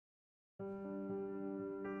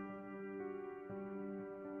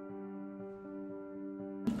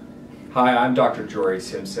Hi, I'm Dr. Jory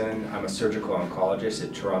Simpson. I'm a surgical oncologist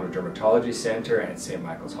at Toronto Dermatology Centre and St.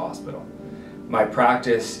 Michael's Hospital. My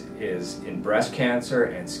practice is in breast cancer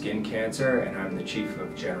and skin cancer, and I'm the Chief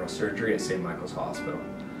of General Surgery at St. Michael's Hospital.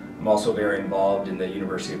 I'm also very involved in the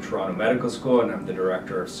University of Toronto Medical School, and I'm the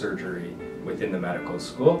Director of Surgery within the medical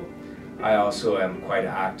school. I also am quite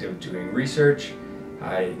active doing research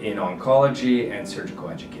in oncology and surgical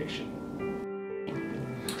education.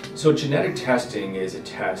 So genetic testing is a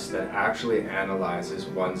test that actually analyzes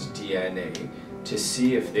one's DNA to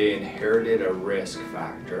see if they inherited a risk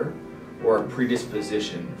factor or a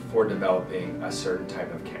predisposition for developing a certain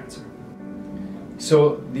type of cancer.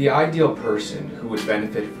 So the ideal person who would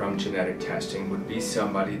benefit from genetic testing would be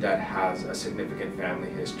somebody that has a significant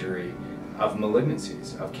family history of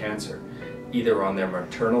malignancies, of cancer, either on their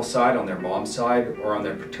maternal side, on their mom's side, or on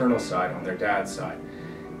their paternal side, on their dad's side.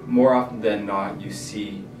 More often than not, you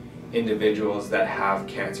see individuals that have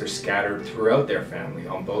cancer scattered throughout their family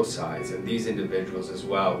on both sides, and these individuals as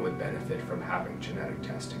well would benefit from having genetic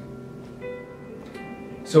testing.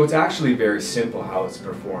 So it's actually very simple how it's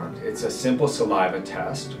performed. It's a simple saliva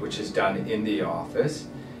test which is done in the office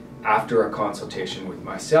after a consultation with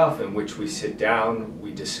myself, in which we sit down,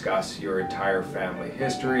 we discuss your entire family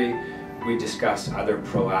history, we discuss other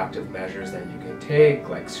proactive measures that you can take,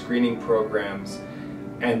 like screening programs,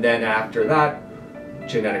 and then after that,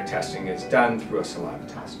 genetic testing is done through a saliva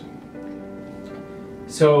test.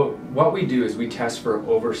 So what we do is we test for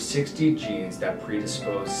over 60 genes that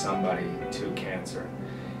predispose somebody to cancer.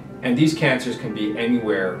 And these cancers can be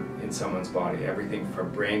anywhere in someone's body, everything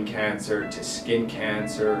from brain cancer to skin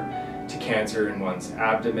cancer to cancer in one's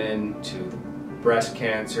abdomen to breast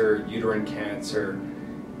cancer, uterine cancer.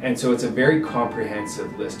 And so it's a very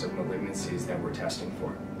comprehensive list of malignancies that we're testing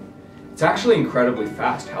for. It's actually incredibly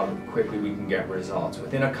fast how quickly we can get results.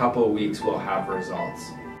 Within a couple of weeks, we'll have results.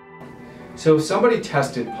 So if somebody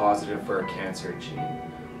tested positive for a cancer gene,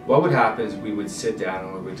 what would happen is we would sit down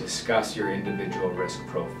and we would discuss your individual risk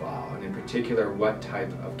profile, and in particular, what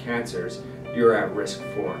type of cancers you're at risk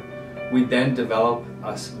for. We then develop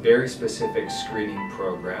a very specific screening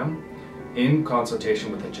program in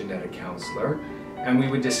consultation with a genetic counselor, and we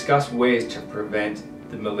would discuss ways to prevent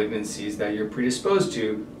the malignancies that you're predisposed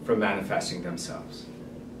to from manifesting themselves.